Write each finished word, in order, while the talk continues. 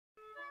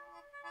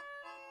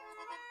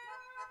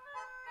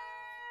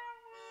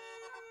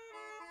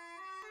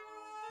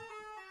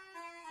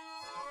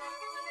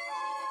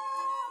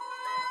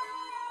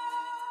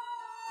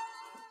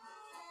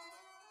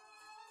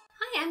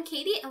Hi, I'm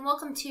Katie and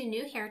welcome to a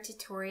new hair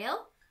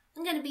tutorial.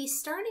 I'm going to be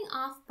starting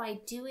off by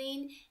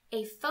doing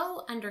a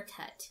faux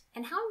undercut.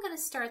 And how I'm going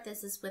to start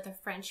this is with a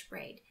French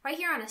braid. Right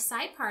here on a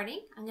side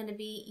parting, I'm going to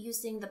be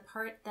using the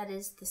part that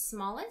is the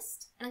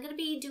smallest. And I'm going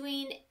to be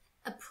doing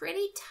a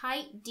pretty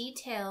tight,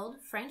 detailed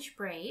French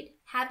braid,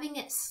 having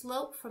it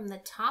slope from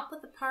the top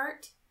of the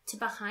part to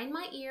behind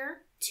my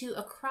ear to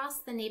across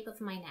the nape of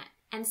my neck.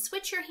 And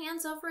switch your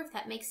hands over if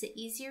that makes it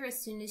easier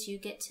as soon as you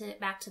get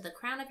back to the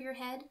crown of your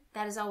head.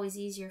 That is always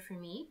easier for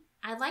me.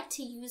 I like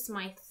to use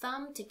my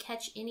thumb to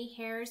catch any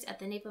hairs at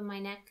the nape of my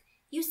neck.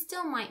 You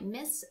still might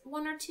miss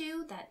one or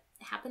two. That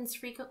happens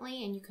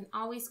frequently, and you can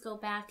always go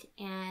back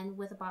and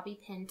with a bobby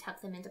pin tuck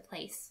them into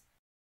place.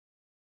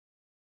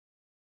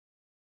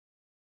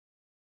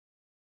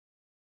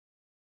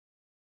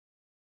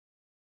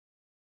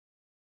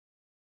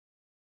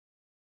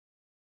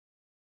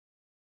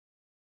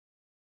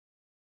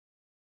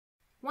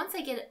 Once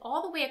I get it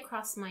all the way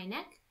across my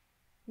neck,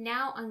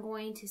 now I'm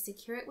going to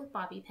secure it with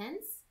bobby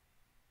pins.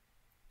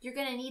 You're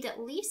going to need at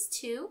least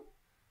two,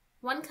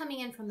 one coming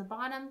in from the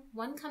bottom,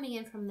 one coming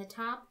in from the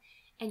top,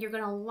 and you're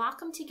going to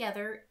lock them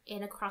together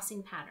in a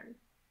crossing pattern.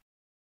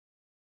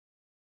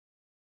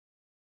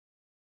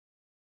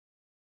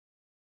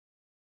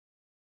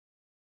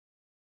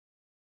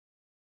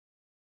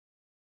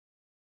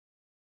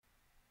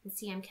 And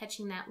see, I'm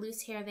catching that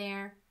loose hair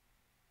there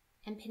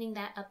and pinning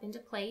that up into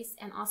place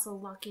and also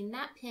locking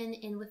that pin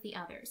in with the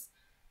others.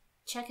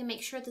 Check and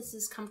make sure this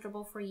is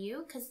comfortable for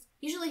you, because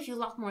usually if you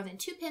lock more than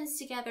two pins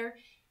together,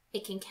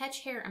 it can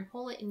catch hair and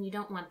pull it, and you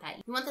don't want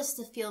that. You want this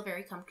to feel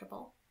very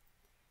comfortable.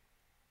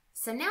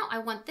 So now I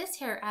want this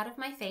hair out of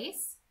my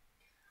face.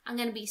 I'm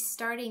going to be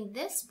starting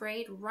this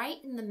braid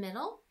right in the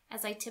middle,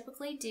 as I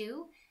typically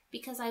do,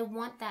 because I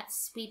want that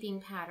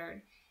sweeping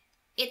pattern.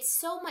 It's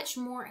so much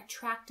more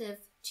attractive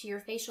to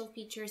your facial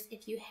features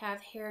if you have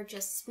hair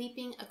just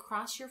sweeping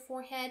across your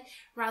forehead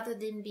rather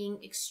than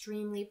being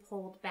extremely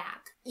pulled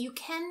back. You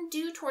can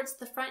do towards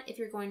the front if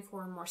you're going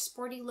for a more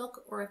sporty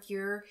look, or if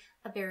you're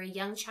a very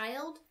young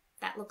child,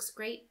 that looks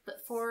great.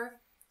 But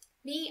for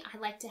me, I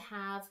like to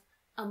have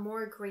a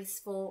more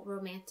graceful,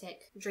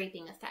 romantic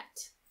draping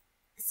effect.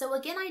 So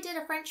again, I did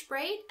a French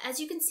braid. As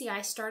you can see,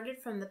 I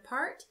started from the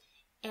part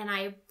and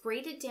I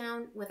braided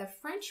down with a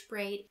French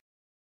braid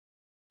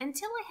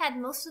until I had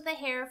most of the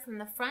hair from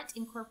the front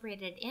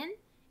incorporated in,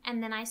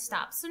 and then I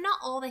stopped. So not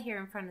all the hair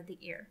in front of the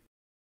ear.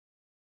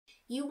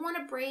 You want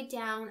to braid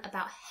down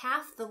about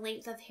half the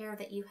length of hair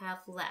that you have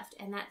left,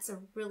 and that's a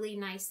really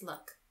nice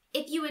look.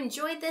 If you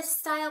enjoyed this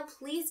style,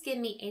 please give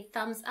me a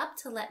thumbs up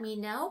to let me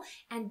know,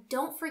 and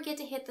don't forget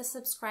to hit the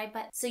subscribe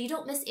button so you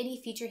don't miss any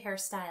future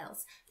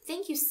hairstyles.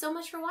 Thank you so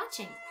much for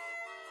watching.